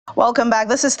Welcome back.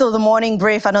 This is still the morning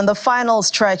brief, and on the final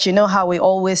stretch, you know how we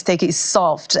always take it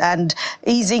soft and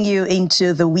easing you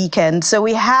into the weekend. So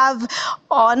we have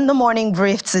on the morning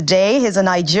brief today, he's a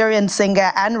Nigerian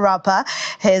singer and rapper.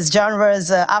 His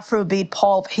genres are Afrobeat,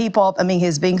 pop, hip-hop. I mean,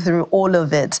 he's been through all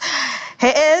of it. He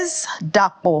is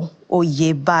Dbanj,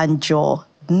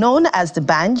 known as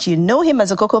Dbanj. You know him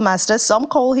as a Cocoa Master. Some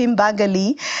call him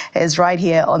Bangali. He's right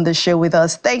here on the show with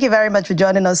us. Thank you very much for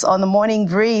joining us on the morning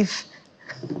brief.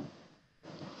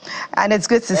 And it's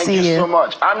good to see you. Thank you so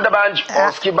much. I'm Dbanj,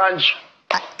 or Dbanj,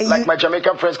 like my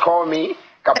Jamaican friends call me.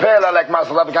 Capella, like my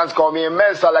South Africans call me.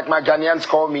 Mensa, like my Ghanaians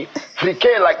call me.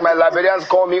 Frike, like my Liberians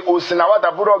call me.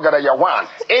 Usinawata Burogara Yawan.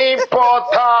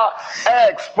 Importer,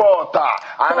 exporter.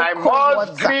 And I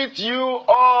must greet you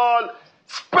all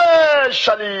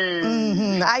specially.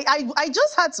 I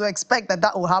just had to expect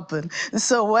that will happen.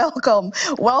 So welcome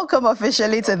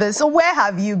officially to this. So where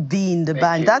have you been,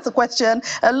 Dbanj? That's a question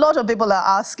a lot of people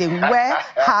are asking. Where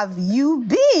have you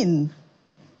been?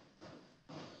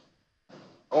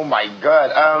 Oh my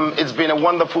God, it's been a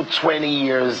wonderful 20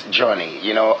 years journey,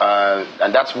 you know,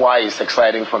 and that's why it's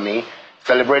exciting for me.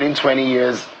 Celebrating 20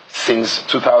 years since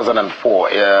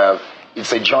 2004.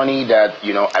 It's a journey that,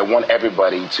 you know, I want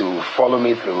everybody to follow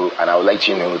me through, and I'll let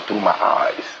you know through my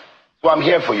eyes. So I'm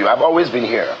here for you. I've always been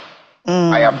here.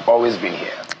 I have always been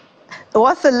here.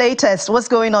 What's the latest? What's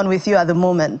going on with you at the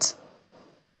moment?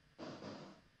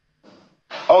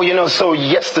 Oh, you know, so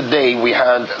yesterday we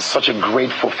had such a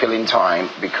great, fulfilling time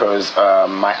because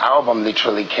my album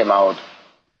literally came out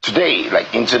today,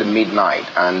 like into the midnight.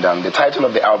 And the title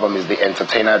of the album is The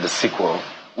Entertainer, the sequel,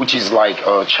 which is like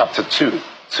chapter 2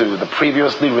 to the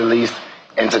previously released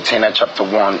Entertainer Chapter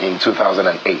 1 in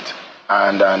 2008.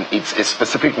 And it's a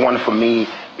specific one for me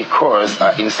because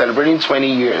in celebrating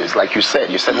 20 years, like you said,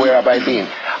 where have I been?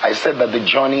 I said that the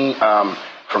journey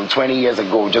from 20 years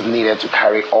ago just needed to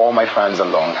carry all my fans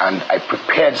along, and I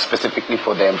prepared specifically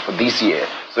for them for this year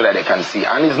so that they can see.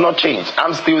 And it's not changed.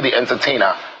 I'm still the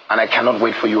entertainer, and I cannot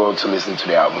wait for you all to listen to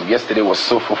the album. Yesterday was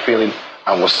so fulfilling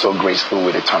and was so graceful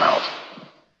with the turnout.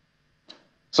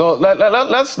 So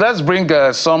let's bring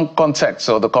some context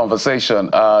of the conversation,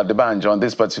 Dbanj, on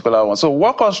this particular one. So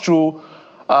walk us through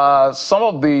some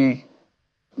of the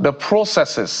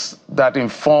processes that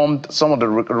informed some of the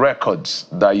records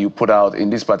that you put out in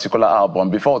this particular album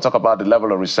before we talk about the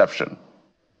level of reception.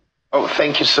 Oh,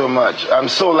 thank you so much.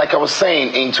 So like I was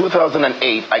saying, in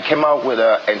 2008, I came out with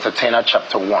Entertainer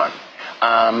Chapter 1.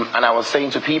 And I was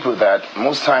saying to people that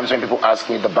most times when people ask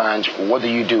me, Dbanj, what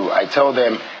do? I tell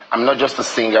them, I'm not just a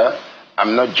singer,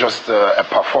 I'm not just a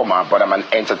performer, but I'm an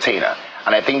entertainer.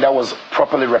 And I think that was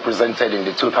properly represented in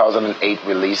the 2008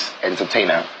 release,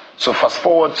 Entertainer. So fast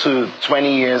forward to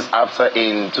 20 years after,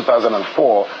 in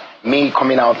 2004, me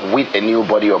coming out with a new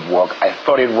body of work, I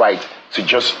thought it right to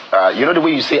just, you know the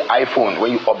way you say iPhone,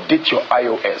 when you update your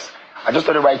iOS, I just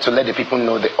thought it right to let the people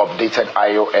know the updated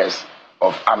iOS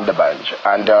of Dbanj.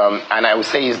 And I would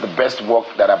say it's the best work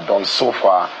that I've done so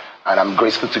far, and I'm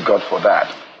grateful to God for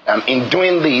that. In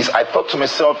doing this, I thought to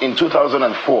myself in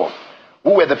 2004,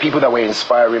 who were the people that were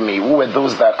inspiring me? Who were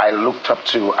those that I looked up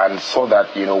to and saw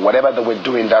that, you know, whatever they were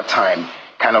doing that time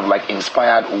kind of like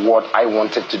inspired what I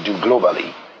wanted to do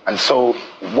globally. And so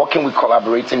working with,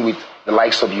 collaborating with the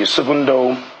likes of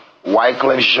Yusufundo,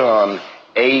 Wyclef Jean,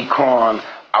 Akon,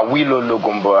 Awilo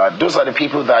Logomba, those are the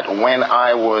people that when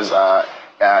I was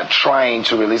trying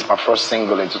to release my first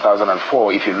single in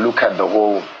 2004, if you look at the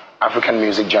whole African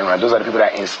music genre, those are the people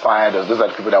that inspired us. Those are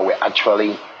the people that were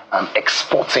actually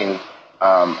exporting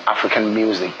African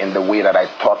music in the way that I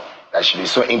thought that should be.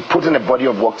 So in putting a body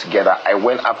of work together, I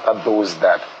went after those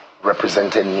that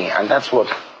represented me, and that's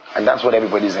what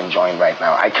everybody's enjoying right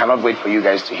now. I cannot wait for you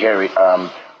guys to hear it.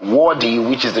 Wardi,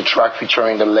 which is the track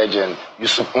featuring the legend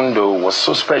Yusufundo, was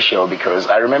so special because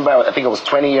I remember, I think I was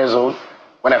 20 years old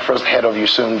when I first heard of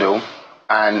Yusufundo,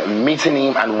 and meeting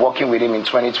him and working with him in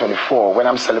 2024 when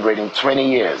I'm celebrating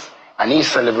 20 years. And he's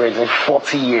celebrating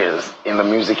 40 years in the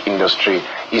music industry.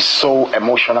 It's so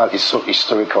emotional, it's so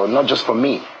historical, not just for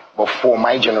me, but for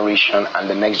my generation and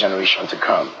the next generation to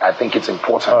come. I think it's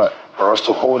important for us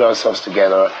to hold ourselves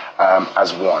together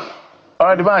as one. All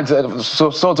right,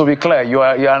 Dbanj, so to be clear, you're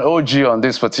an OG on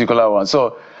this particular one.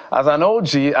 So as an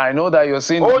OG, I know that you're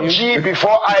seeing... OG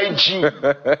before IG.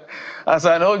 As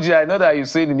an OG, I know that you've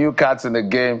seen the new cats in the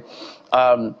game,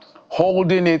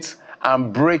 holding it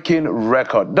and breaking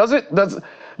record. Do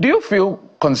you feel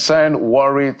concerned,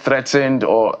 worried, threatened,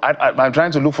 or I'm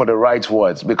trying to look for the right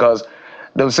words, because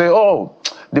they'll say, oh,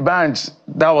 Dbanj,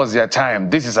 that was your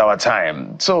time, this is our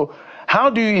time. So how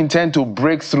do you intend to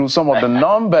break through some of the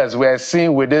numbers we're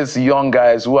seeing with these young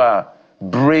guys who are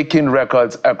breaking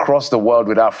records across the world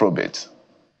with Afrobeat?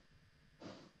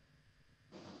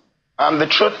 The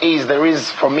truth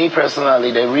is, for me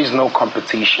personally, there is no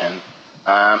competition.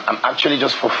 I'm actually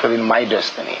just fulfilling my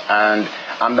destiny. And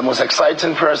I'm the most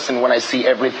exciting person when I see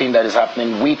everything that is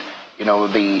happening with,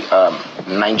 the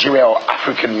Nigeria or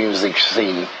African music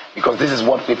scene, because this is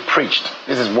what we preached.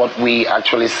 This is what we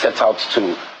actually set out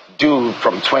to do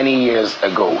from 20 years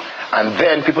ago. And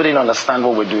then people didn't understand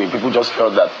what we're doing. People just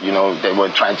felt that, they were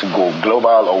trying to go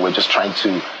global, or we're just trying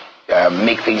to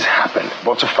make things happen.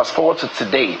 But to fast forward to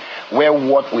today, where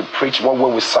what we preach, what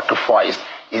we sacrificed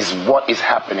is what is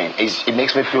happening. It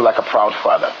makes me feel like a proud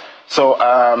father. So,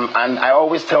 and I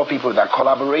always tell people that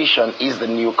collaboration is the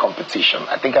new competition.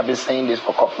 I think I've been saying this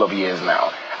for a couple of years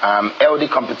now. LD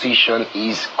competition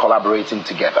is collaborating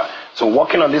together. So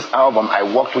working on this album, I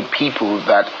worked with people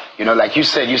that, like you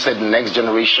said the next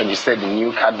generation, you said the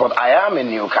new cat, but I am a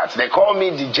new cat. They call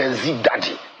me the Gen Z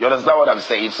daddy. You understand what I'm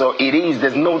saying? So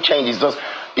there's no change.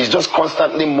 It's just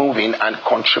constantly moving and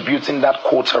contributing that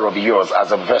quarter of yours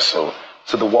as a vessel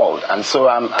to the world. And so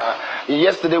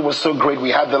yesterday was so great.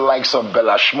 We had the likes of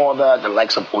Bella Shmurda, the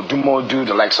likes of Odumodu,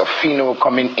 the likes of Fino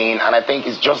coming in, and I think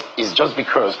it's just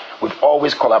because we've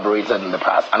always collaborated in the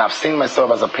past, and I've seen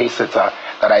myself as a pace setter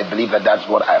that I believe that's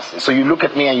what I've seen. So you look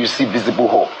at me and you see visible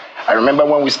hope. I remember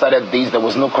when we started this, there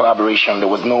was no collaboration, there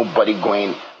was nobody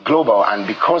going global, and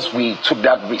because we took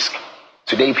that risk,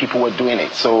 today people were doing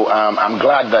it. So I'm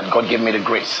glad that God gave me the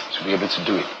grace to be able to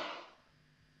do it.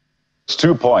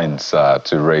 2 points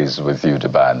to raise with you,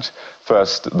 Dbanj.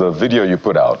 First, the video you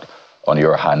put out on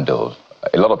your handle.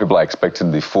 A lot of people are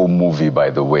expecting the full movie, by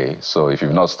the way. So if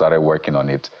you've not started working on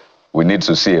it, we need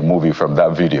to see a movie from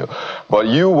that video. But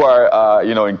you were,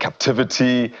 in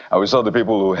captivity, and we saw the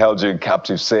people who held you in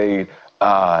captive say,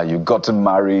 you've gotten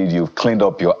married, you've cleaned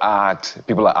up your act.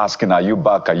 People are asking, are you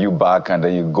back? Are you back? And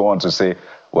then you go on to say,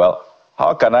 well,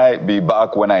 how can I be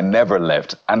back when I never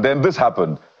left? And then this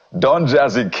happened. Don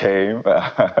Jazzy came,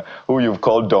 who you've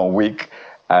called Don Week,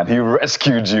 and he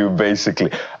rescued you,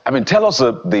 basically. I mean, tell us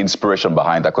the inspiration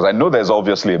behind that, because I know there's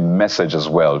obviously a message as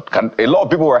well. A lot of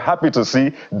people were happy to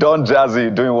see Don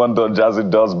Jazzy doing what Don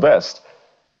Jazzy does best.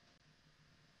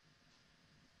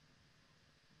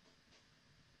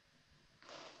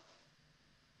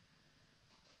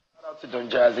 Shout out to Don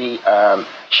Jazzy.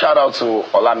 Shout out to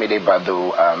Olamide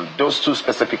Badu. Those two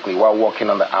specifically, while working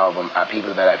on the album, are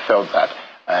people that I felt that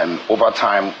over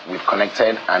time we've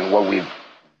connected, and what we've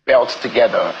built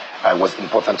together was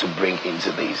important to bring into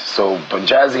this. So Don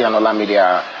Jazzy and Olamide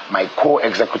are my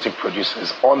co-executive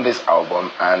producers on this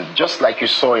album, and just like you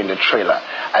saw in the trailer,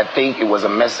 I think it was a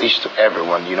message to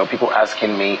everyone. People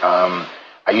asking me,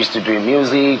 I used to do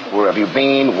music, where have you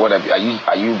been,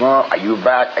 are you gone, are you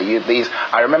back, are you this?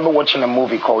 I remember watching a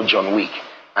movie called John Wick,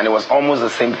 and it was almost the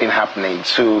same thing happening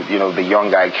to the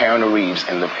young guy Keanu Reeves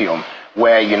in the film,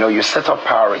 where you set up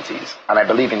priorities. And I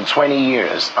believe in 20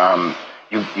 years,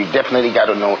 you definitely got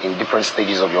to know in different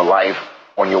stages of your life,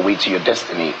 on your way to your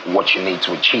destiny, what you need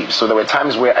to achieve. So there were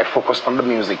times where I focused on the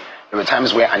music. There were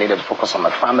times where I needed to focus on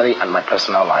my family and my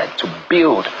personal life to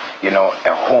build,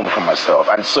 a home for myself.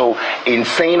 And so in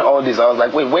saying all this, I was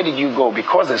like, wait, where did you go?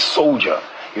 Because a soldier,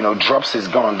 drops his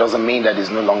gun doesn't mean that he's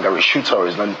no longer a shooter, or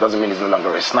doesn't mean he's no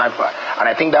longer a sniper. And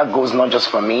I think that goes not just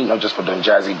for me, not just for Don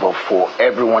Jazzy, but for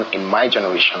everyone in my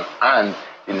generation and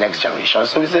the next generation.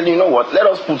 So we said, you know what, let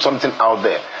us put something out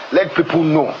there. Let people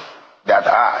know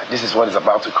that, this is what is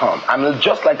about to come. And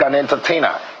just like an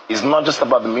entertainer, it's not just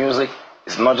about the music,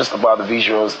 it's not just about the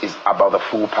visuals, it's about the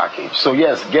full package. So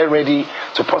yes, get ready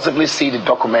to possibly see the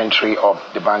documentary of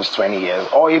Dbanj 20 years,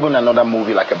 or even another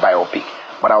movie like a biopic.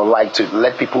 But I would like to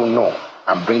let people know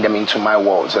and bring them into my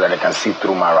world so that they can see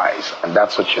through my eyes. And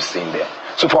that's what you're seeing there.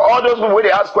 So for all those people where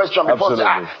they ask questions before,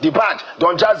 Dbanj,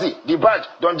 Don Jazzy, Dbanj,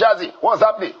 Don Jazzy, what's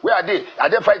happening? Where are they? Are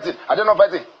they fighting? Are they not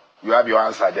fighting? You have your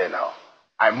answer there now.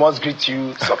 I must greet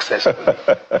you successfully.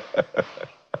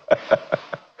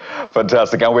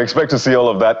 Fantastic. And we expect to see all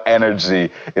of that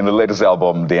energy in the latest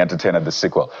album, The Entertainer, the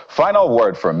sequel. Final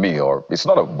word from me, or it's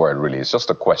not a word really, it's just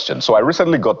a question. So I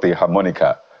recently got the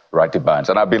harmonica, right, Dbanj,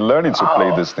 and I've been learning to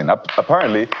play this thing.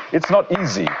 Apparently, it's not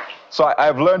easy. So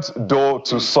I've learned do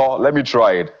to saw. Let me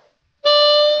try it.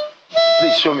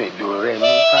 Please show me do, re,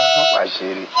 mi, fa,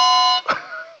 fa,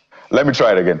 Let me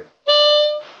try it again.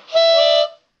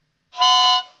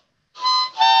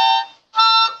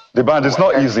 Dbanj, it's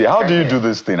not easy. How do you do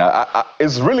this thing?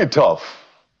 It's really tough.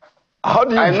 How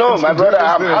do you? I know, my brother.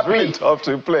 I'm happy. It's really tough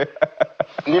to play.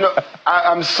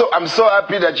 I'm so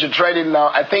happy that you tried it now.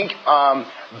 I think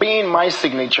being my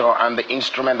signature and the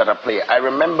instrument that I play. I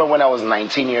remember when I was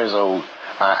 19 years old,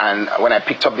 And when I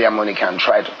picked up the harmonica and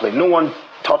tried to play, no one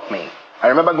taught me. I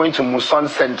remember going to Muson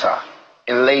Center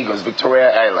in Lagos,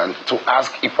 Victoria Island, to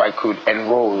ask if I could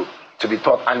enroll to be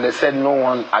taught, and they said no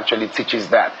one actually teaches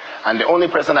that. And the only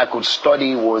person I could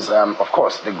study was, of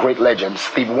course, the great legend,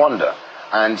 Steve Wonder.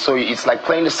 And so it's like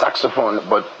playing the saxophone,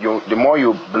 but the more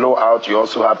you blow out, you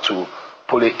also have to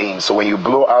pull it in. So when you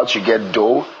blow out, you get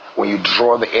do. When you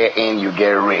draw the air in, you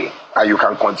get re. And you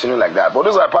can continue like that. But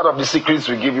those are part of the secrets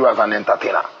we give you as an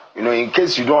entertainer. You know, in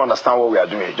case you don't understand what we are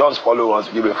doing, just follow us.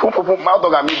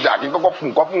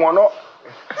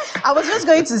 I was just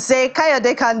going to say,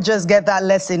 Kayode can't just get that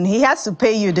lesson. He has to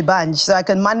pay you the banj, so I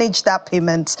can manage that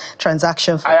payment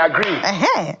transaction for I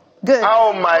agree. Good.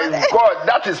 Oh my God,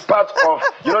 that is part of,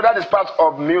 that is part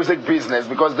of music business,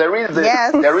 because there is the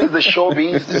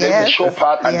showbiz, there's the show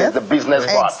part, and there's the business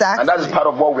part. Exactly. And that is part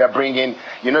of what we are bringing,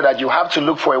 that you have to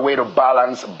look for a way to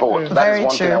balance both. That is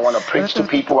one thing I want to preach to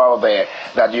people out there,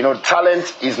 that,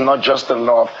 talent is not just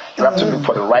enough. You have to look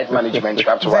for the right management, you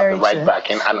have to have the right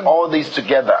backing, and all these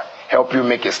together help you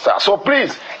make a star. So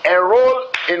please, enroll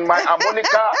in my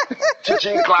harmonica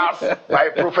teaching class by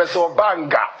Professor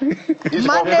Banga. It's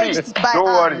for free. Don't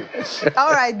worry.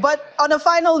 All right, but on a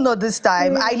final note this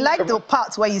time, I like the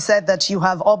parts where you said that you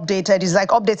have updated. It's like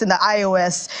updating the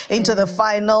iOS into the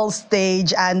final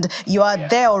stage, and you are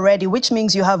there already, which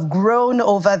means you have grown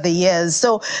over the years.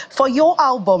 So for your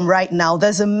album right now,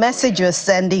 there's a message you're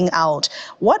sending out.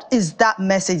 What is that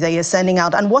message that you're sending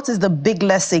out, and what is the big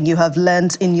lesson you have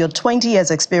learned in your 20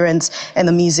 years experience in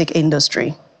the music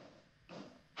industry?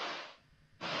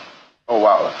 Oh,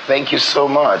 wow. Thank you so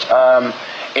much.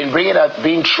 In bringing that,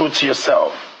 being true to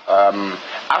yourself,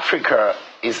 Africa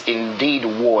is indeed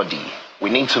worthy. We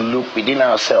need to look within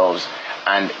ourselves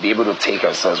and be able to take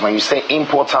ourselves. When you say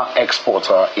importer,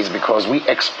 exporter, is because we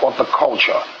export the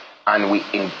culture and we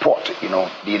import,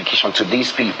 the education to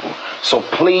these people. So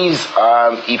please,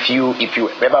 if you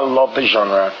ever love the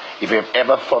genre, if you've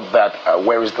ever thought that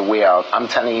where is the way out, I'm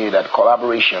telling you that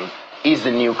collaboration is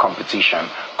the new competition.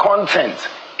 Content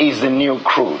is the new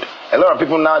crude. A lot of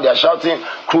people now, they are shouting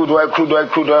crude oil, crude oil,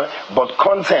 crude oil, but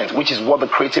content, which is what the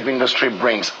creative industry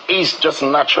brings, is just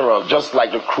natural, just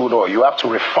like the crude oil. You have to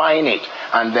refine it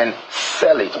and then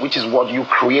sell it, which is what you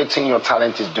creating your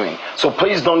talent is doing. So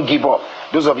please don't give up.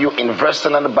 Those of you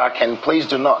investing on the back end, please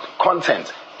do not.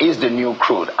 Content is the new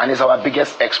crude, and it's our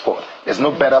biggest export. There's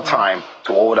no better time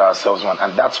to hold ourselves on,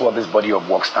 and that's what this body of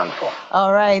work stands for.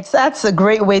 All right, that's a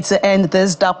great way to end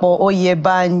this Dapo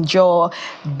Oyebanjo,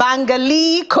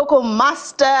 Bangali Cocoa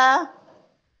Master,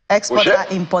 exporter,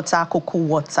 importer, cocoa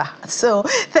water. So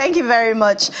thank you very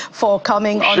much for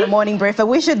coming on the Morning Brief. I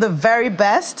wish you the very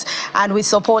best, and we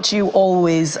support you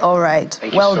always. All right,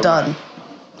 well done.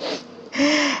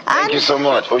 Thank you so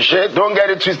much. Oshe, don't get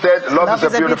it twisted. Love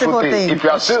is a beautiful thing. If you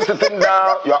are still sitting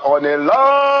down, you are on a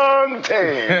long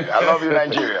thing. I love you,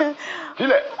 Nigeria.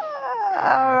 Feel it.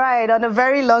 All right, on a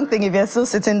very long thing if you're still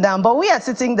sitting down. But we are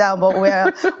sitting down, but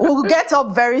we'll get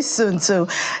up very soon too.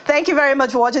 Thank you very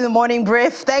much for watching the Morning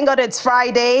Brief. Thank God it's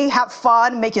Friday. Have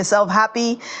fun. Make yourself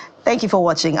happy. Thank you for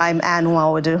watching. I'm Ann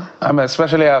Nwawadu. I'm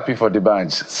especially happy for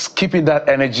Dbanj. Keeping that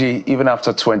energy even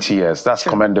after 20 years. That's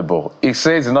commendable. He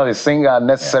says he's not a singer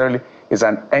necessarily. He's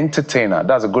an entertainer.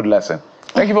 That's a good lesson.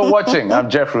 Thank you for watching. I'm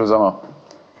Jeffrey Uzoma.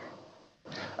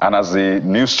 And as the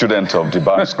new student of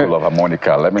Dbanj School of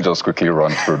Harmonica, let me just quickly run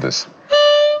through this.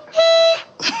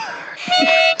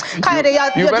 Kayode,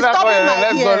 you're disturbing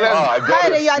my ears.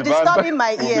 Kayode, you're disturbing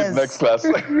my ears. Next class.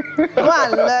 Go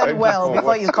and learn well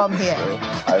before you come here.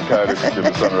 I'm Kayode from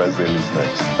the Sunrise Daily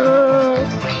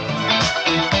next.